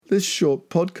This short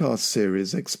podcast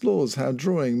series explores how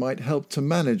drawing might help to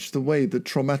manage the way that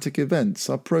traumatic events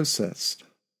are processed.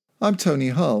 I'm Tony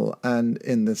Hull, and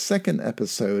in the second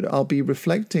episode I'll be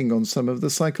reflecting on some of the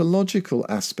psychological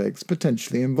aspects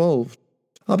potentially involved.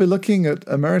 I'll be looking at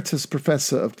Emeritus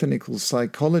Professor of Clinical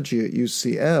Psychology at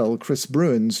UCL, Chris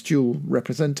Bruin's dual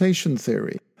representation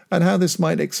theory, and how this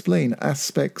might explain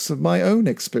aspects of my own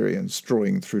experience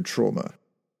drawing through trauma.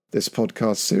 This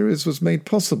podcast series was made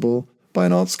possible by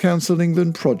an Arts Council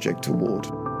England Project Award.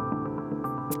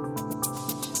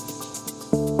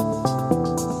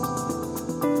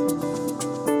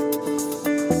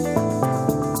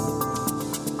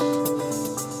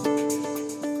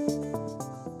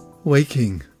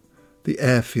 Waking, the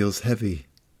air feels heavy.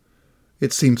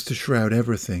 It seems to shroud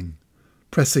everything,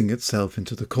 pressing itself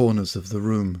into the corners of the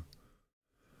room.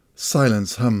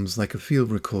 Silence hums like a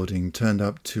field recording turned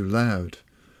up too loud,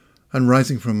 and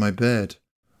rising from my bed,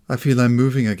 I feel I'm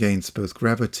moving against both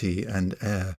gravity and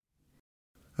air.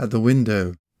 At the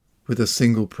window, with a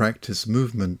single practice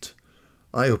movement,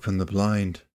 I open the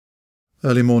blind.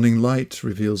 Early morning light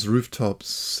reveals rooftops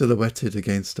silhouetted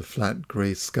against a flat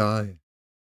grey sky.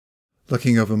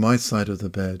 Looking over my side of the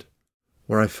bed,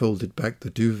 where I folded back the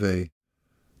duvet,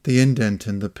 the indent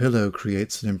in the pillow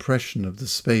creates an impression of the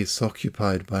space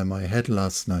occupied by my head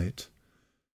last night.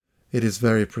 It is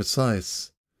very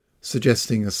precise,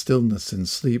 suggesting a stillness in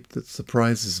sleep that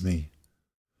surprises me.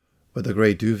 Where the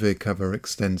grey duvet cover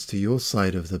extends to your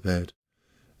side of the bed,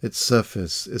 its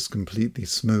surface is completely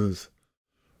smooth,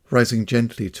 rising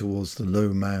gently towards the low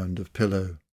mound of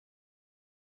pillow.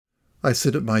 I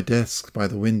sit at my desk by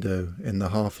the window in the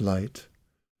half-light.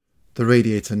 The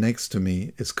radiator next to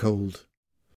me is cold.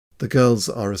 The girls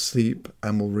are asleep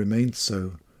and will remain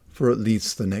so for at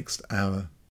least the next hour.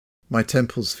 My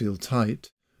temples feel tight,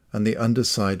 and the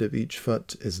underside of each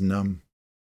foot is numb.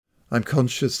 I'm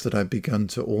conscious that I've begun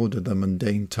to order the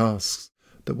mundane tasks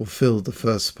that will fill the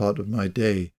first part of my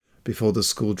day before the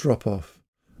school drop-off,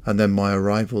 and then my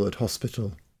arrival at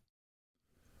hospital.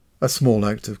 A small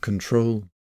act of control,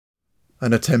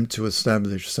 an attempt to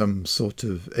establish some sort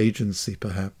of agency,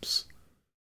 perhaps.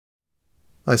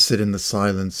 I sit in the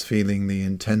silence, feeling the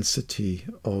intensity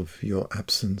of your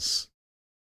absence.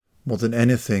 More than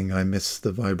anything, I miss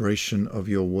the vibration of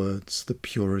your words, the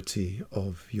purity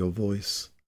of your voice.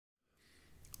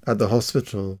 At the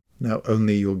hospital, now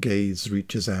only your gaze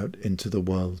reaches out into the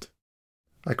world.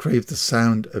 I crave the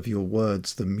sound of your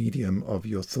words, the medium of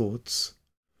your thoughts,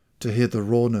 to hear the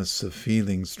rawness of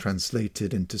feelings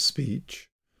translated into speech,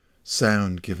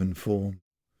 sound given form.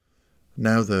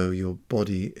 Now, though, your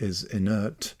body is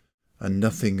inert, and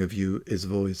nothing of you is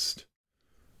voiced.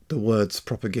 The words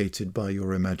propagated by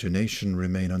your imagination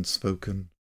remain unspoken.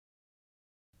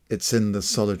 It's in the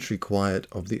solitary quiet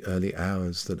of the early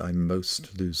hours that I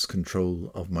most lose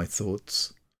control of my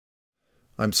thoughts.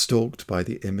 I'm stalked by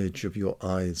the image of your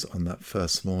eyes on that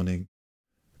first morning,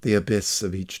 the abyss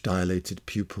of each dilated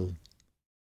pupil.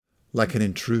 Like an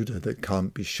intruder that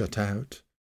can't be shut out,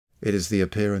 it is the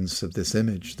appearance of this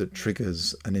image that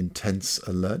triggers an intense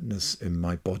alertness in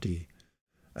my body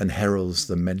and heralds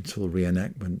the mental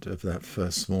reenactment of that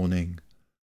first morning.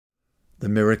 The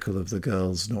miracle of the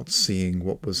girls not seeing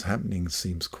what was happening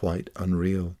seems quite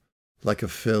unreal, like a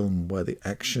film where the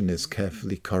action is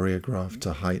carefully choreographed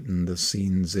to heighten the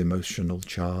scene's emotional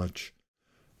charge,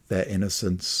 their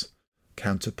innocence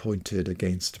counterpointed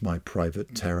against my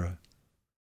private terror.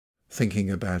 Thinking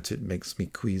about it makes me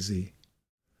queasy.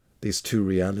 These two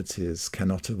realities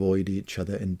cannot avoid each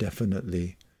other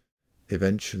indefinitely.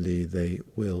 Eventually they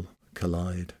will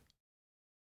collide.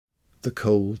 The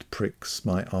cold pricks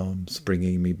my arms,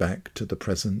 bringing me back to the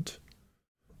present.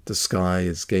 The sky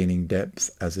is gaining depth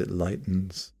as it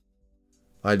lightens.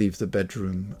 I leave the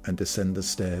bedroom and descend the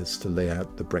stairs to lay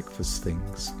out the breakfast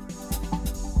things.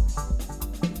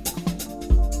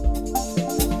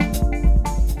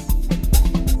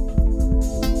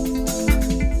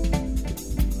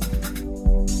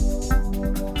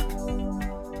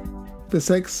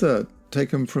 This excerpt,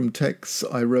 taken from texts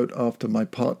I wrote after my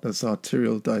partner's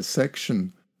arterial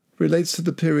dissection, relates to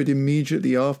the period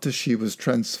immediately after she was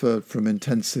transferred from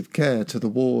intensive care to the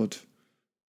ward.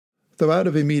 Though out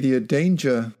of immediate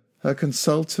danger, her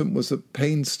consultant was at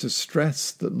pains to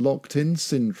stress that locked-in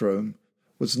syndrome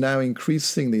was now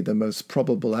increasingly the most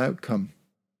probable outcome.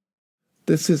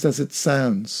 This is as it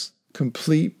sounds,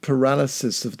 complete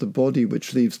paralysis of the body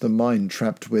which leaves the mind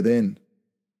trapped within.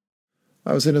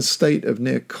 I was in a state of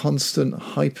near constant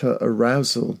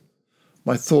hyper-arousal.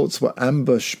 My thoughts were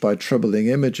ambushed by troubling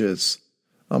images,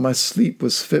 and my sleep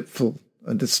was fitful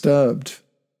and disturbed.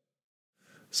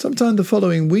 Sometime the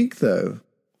following week, though,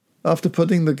 After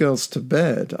putting the girls to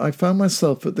bed, I found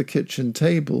myself at the kitchen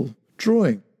table,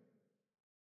 drawing.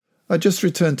 I just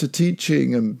returned to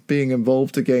teaching and being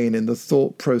involved again in the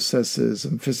thought processes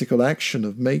and physical action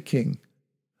of making.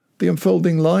 The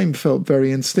unfolding line felt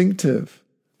very instinctive,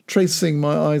 tracing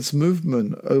my eyes'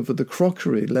 movement over the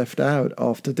crockery left out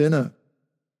after dinner.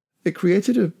 It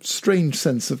created a strange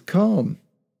sense of calm.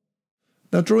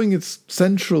 Now, drawing is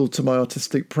central to my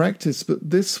artistic practice,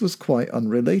 but this was quite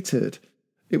unrelated.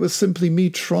 It was simply me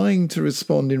trying to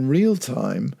respond in real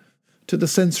time to the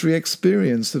sensory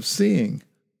experience of seeing,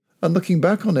 and looking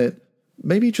back on it,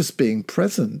 maybe just being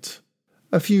present.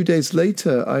 A few days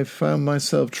later, I found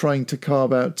myself trying to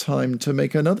carve out time to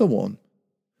make another one.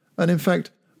 And in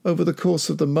fact, over the course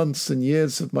of the months and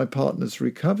years of my partner's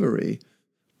recovery,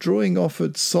 drawing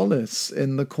offered solace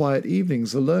in the quiet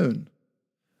evenings alone.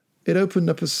 It opened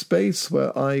up a space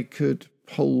where I could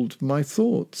hold my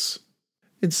thoughts.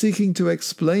 In seeking to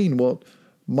explain what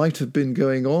might have been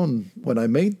going on when I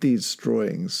made these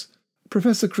drawings,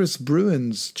 Professor Chris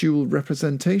Bruin's dual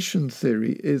representation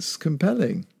theory is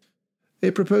compelling.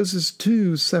 It proposes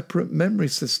two separate memory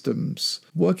systems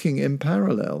working in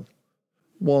parallel.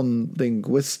 One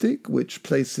linguistic, which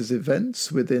places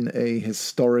events within a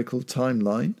historical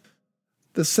timeline.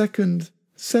 The second,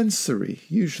 sensory,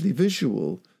 usually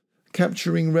visual,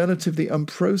 capturing relatively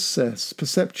unprocessed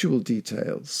perceptual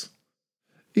details.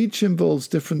 Each involves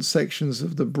different sections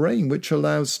of the brain, which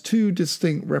allows two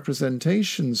distinct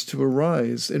representations to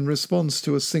arise in response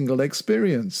to a single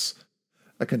experience.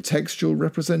 A contextual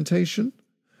representation,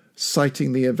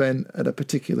 citing the event at a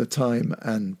particular time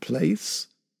and place,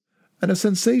 and a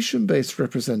sensation-based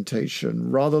representation,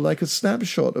 rather like a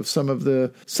snapshot of some of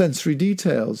the sensory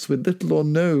details with little or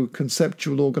no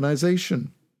conceptual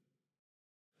organization.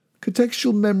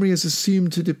 Contextual memory is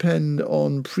assumed to depend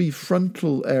on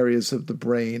prefrontal areas of the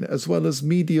brain as well as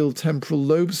medial temporal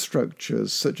lobe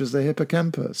structures such as the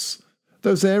hippocampus,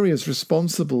 those areas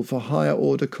responsible for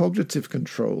higher-order cognitive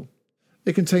control.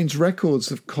 It contains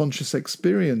records of conscious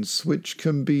experience which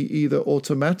can be either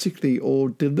automatically or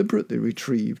deliberately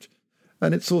retrieved,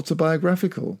 and it's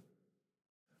autobiographical.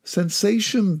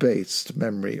 Sensation-based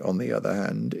memory, on the other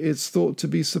hand, is thought to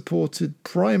be supported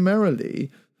primarily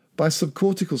by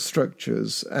subcortical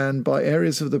structures and by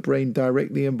areas of the brain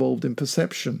directly involved in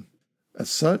perception. As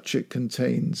such, it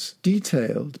contains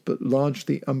detailed but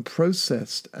largely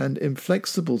unprocessed and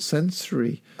inflexible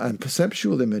sensory and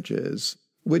perceptual images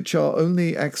which are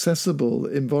only accessible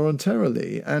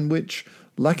involuntarily and which,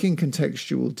 lacking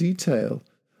contextual detail,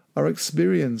 are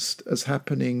experienced as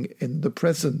happening in the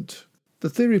present.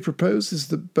 The theory proposes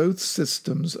that both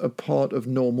systems are part of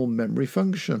normal memory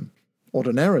function.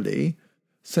 Ordinarily,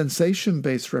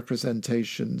 sensation-based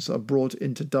representations are brought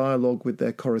into dialogue with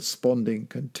their corresponding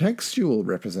contextual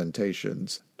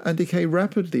representations and decay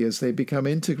rapidly as they become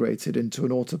integrated into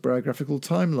an autobiographical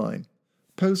timeline.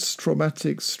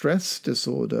 Post-traumatic stress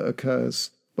disorder occurs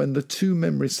when the two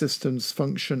memory systems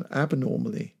function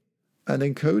abnormally, and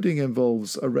encoding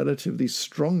involves a relatively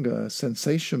stronger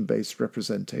sensation-based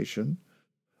representation,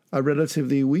 a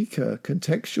relatively weaker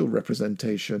contextual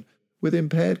representation, with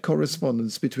impaired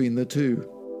correspondence between the two.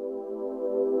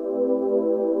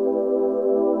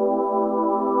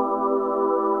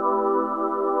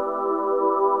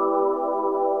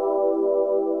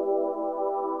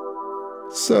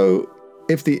 So,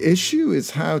 if the issue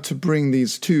is how to bring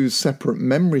these two separate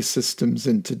memory systems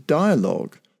into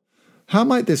dialogue, how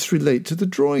might this relate to the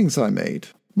drawings I made?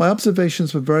 My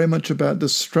observations were very much about the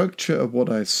structure of what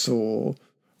I saw,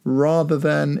 rather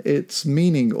than its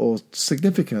meaning or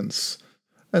significance,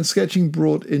 and sketching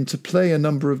brought into play a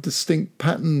number of distinct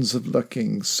patterns of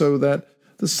looking so that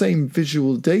the same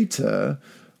visual data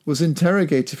was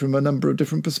interrogated from a number of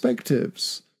different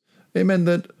perspectives. It meant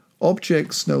that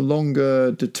objects no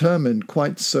longer determined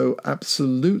quite so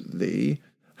absolutely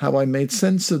how I made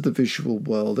sense of the visual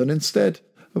world, and instead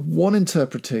of one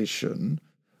interpretation,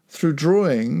 through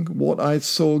drawing, what I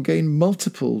saw gained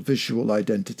multiple visual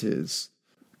identities.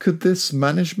 Could this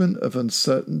management of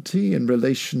uncertainty in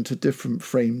relation to different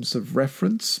frames of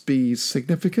reference be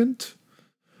significant?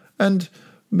 And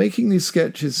making these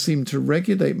sketches seemed to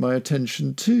regulate my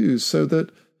attention too, so that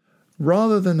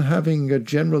rather than having a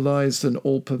generalized and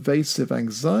all-pervasive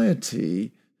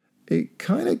anxiety, it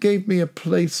kind of gave me a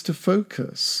place to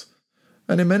focus.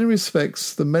 And in many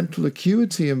respects, the mental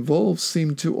acuity involved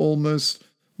seemed to almost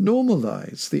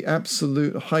normalize the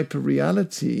absolute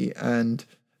hyperreality and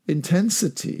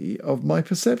intensity of my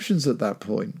perceptions at that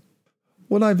point.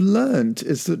 What I've learned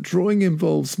is that drawing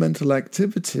involves mental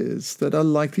activities that are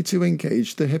likely to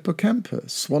engage the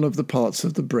hippocampus, one of the parts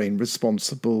of the brain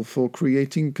responsible for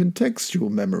creating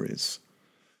contextual memories.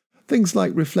 Things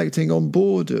like reflecting on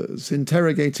borders,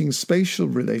 interrogating spatial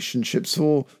relationships,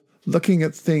 or looking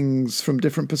at things from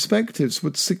different perspectives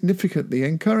would significantly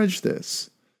encourage this.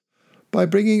 By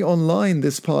bringing online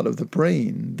this part of the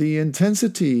brain, the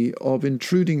intensity of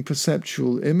intruding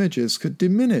perceptual images could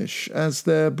diminish as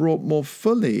they're brought more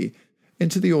fully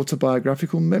into the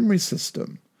autobiographical memory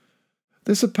system.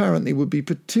 This apparently would be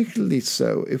particularly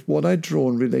so if what I'd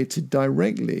drawn related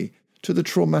directly to the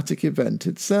traumatic event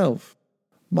itself.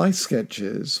 My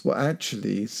sketches were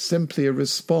actually simply a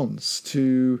response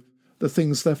to the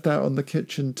things left out on the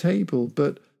kitchen table,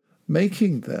 but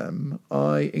making them,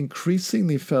 I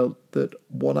increasingly felt that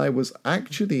what I was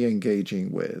actually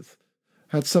engaging with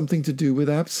had something to do with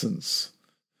absence.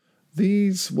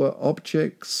 These were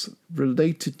objects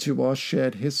related to our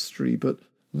shared history, but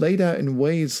laid out in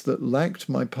ways that lacked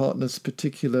my partner's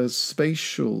particular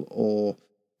spatial or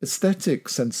aesthetic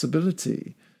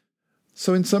sensibility.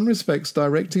 So in some respects,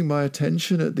 directing my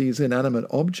attention at these inanimate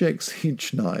objects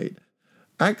each night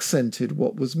accented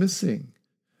what was missing,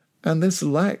 and this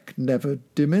lack never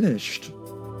diminished.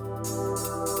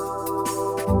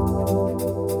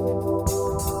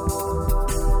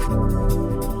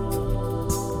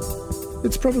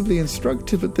 It's probably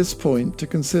instructive at this point to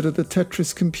consider the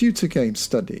Tetris computer game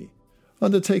study,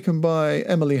 undertaken by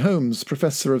Emily Holmes,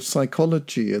 Professor of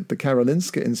Psychology at the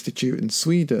Karolinska Institute in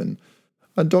Sweden,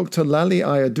 and Dr. Lali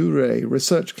Ayadure,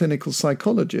 Research Clinical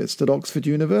Psychologist at Oxford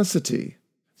University.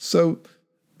 So,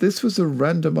 this was a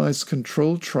randomized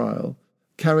controlled trial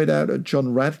carried out at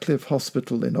John Radcliffe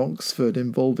Hospital in Oxford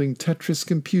involving Tetris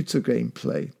computer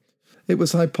gameplay. It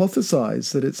was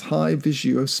hypothesized that its high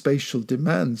visuospatial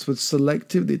demands would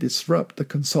selectively disrupt the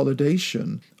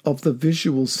consolidation of the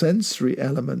visual sensory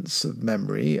elements of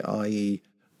memory, i.e.,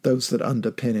 those that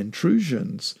underpin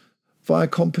intrusions, via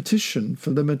competition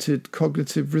for limited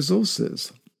cognitive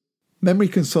resources. Memory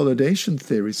consolidation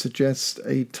theory suggests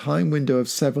a time window of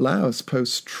several hours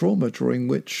post-trauma during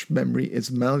which memory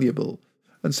is malleable,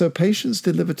 and so patients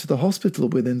delivered to the hospital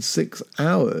within 6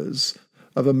 hours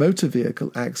of a motor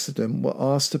vehicle accident were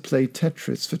asked to play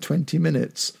Tetris for 20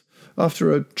 minutes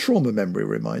after a trauma memory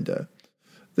reminder.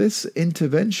 This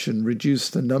intervention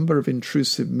reduced the number of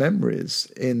intrusive memories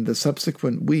in the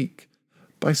subsequent week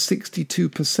by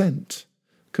 62%,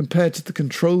 compared to the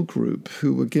control group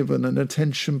who were given an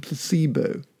attention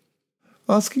placebo.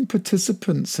 Asking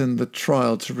participants in the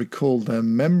trial to recall their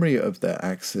memory of their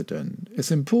accident is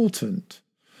important.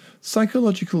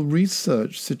 Psychological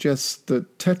research suggests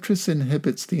that Tetris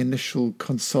inhibits the initial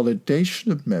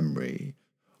consolidation of memory,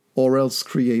 or else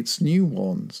creates new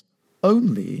ones,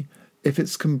 only if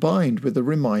it's combined with a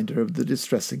reminder of the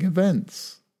distressing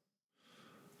events.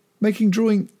 Making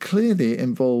drawing clearly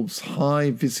involves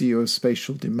high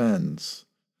visuospatial demands.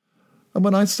 And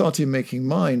when I started making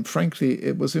mine, frankly,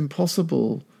 it was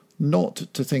impossible not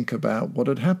to think about what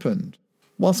had happened.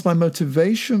 Whilst my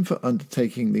motivation for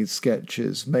undertaking these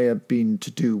sketches may have been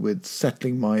to do with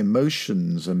settling my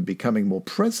emotions and becoming more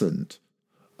present,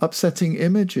 upsetting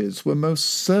images were most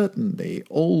certainly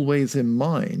always in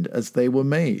mind as they were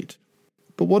made.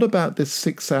 But what about this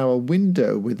 6-hour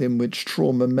window within which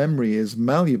trauma memory is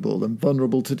malleable and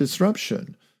vulnerable to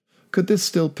disruption? Could this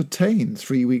still pertain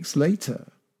 3 weeks later?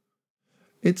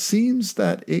 It seems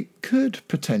that it could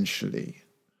potentially.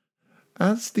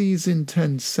 As these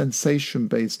intense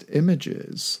sensation-based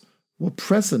images were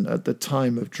present at the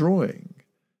time of drawing,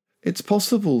 it's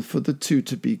possible for the two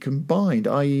to be combined,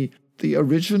 i.e., the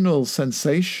original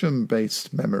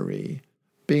sensation-based memory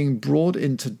being brought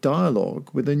into dialogue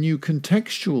with a new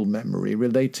contextual memory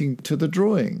relating to the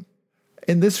drawing.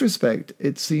 In this respect,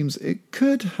 it seems it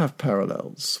could have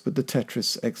parallels with the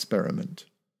Tetris experiment.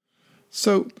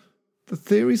 So, the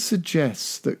theory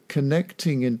suggests that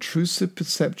connecting intrusive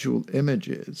perceptual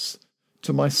images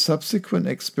to my subsequent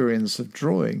experience of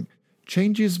drawing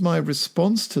changes my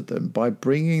response to them by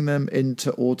bringing them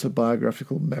into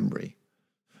autobiographical memory.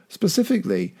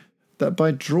 Specifically, that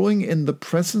by drawing in the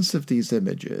presence of these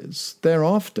images,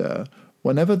 thereafter,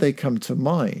 whenever they come to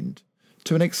mind,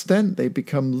 to an extent they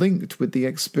become linked with the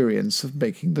experience of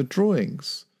making the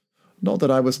drawings. Not that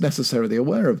I was necessarily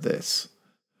aware of this.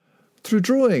 Through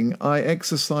drawing, I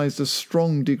exercised a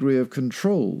strong degree of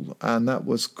control, and that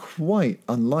was quite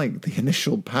unlike the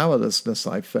initial powerlessness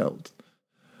I felt.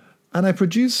 And I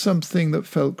produced something that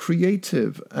felt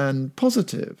creative and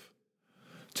positive.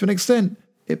 To an extent,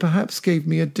 it perhaps gave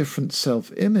me a different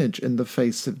self-image in the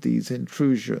face of these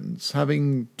intrusions,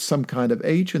 having some kind of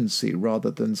agency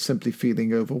rather than simply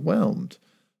feeling overwhelmed.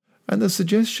 And the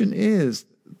suggestion is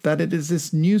that it is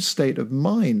this new state of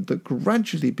mind that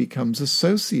gradually becomes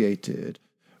associated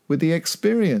with the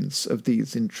experience of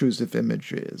these intrusive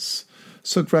images,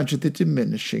 so gradually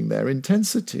diminishing their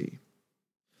intensity.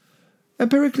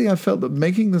 Empirically, I felt that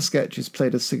making the sketches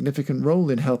played a significant role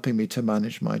in helping me to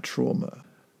manage my trauma.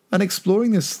 And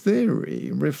exploring this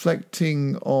theory,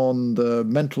 reflecting on the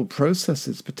mental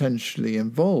processes potentially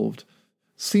involved,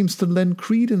 seems to lend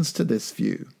credence to this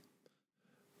view.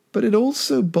 But it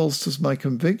also bolsters my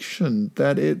conviction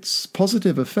that its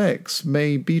positive effects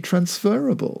may be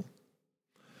transferable.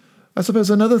 I suppose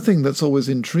another thing that's always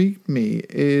intrigued me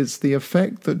is the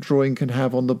effect that drawing can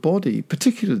have on the body,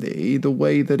 particularly the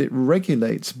way that it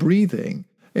regulates breathing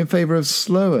in favor of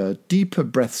slower, deeper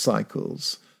breath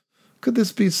cycles. Could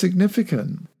this be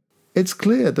significant? It's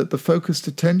clear that the focused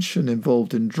attention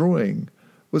involved in drawing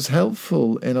was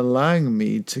helpful in allowing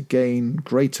me to gain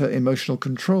greater emotional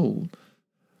control.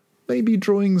 Maybe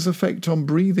drawing's effect on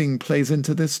breathing plays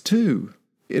into this too.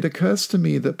 It occurs to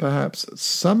me that perhaps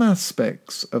some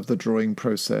aspects of the drawing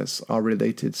process are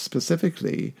related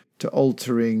specifically to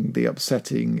altering the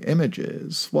upsetting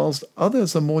images, whilst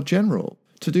others are more general,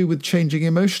 to do with changing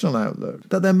emotional outlook,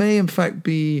 that there may in fact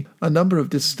be a number of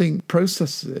distinct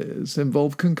processes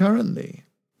involved concurrently.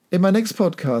 In my next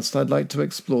podcast, I'd like to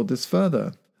explore this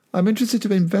further. I'm interested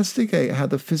to investigate how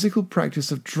the physical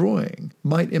practice of drawing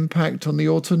might impact on the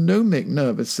autonomic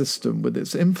nervous system with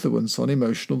its influence on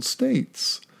emotional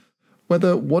states.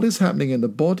 Whether what is happening in the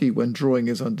body when drawing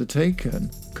is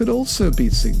undertaken could also be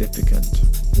significant.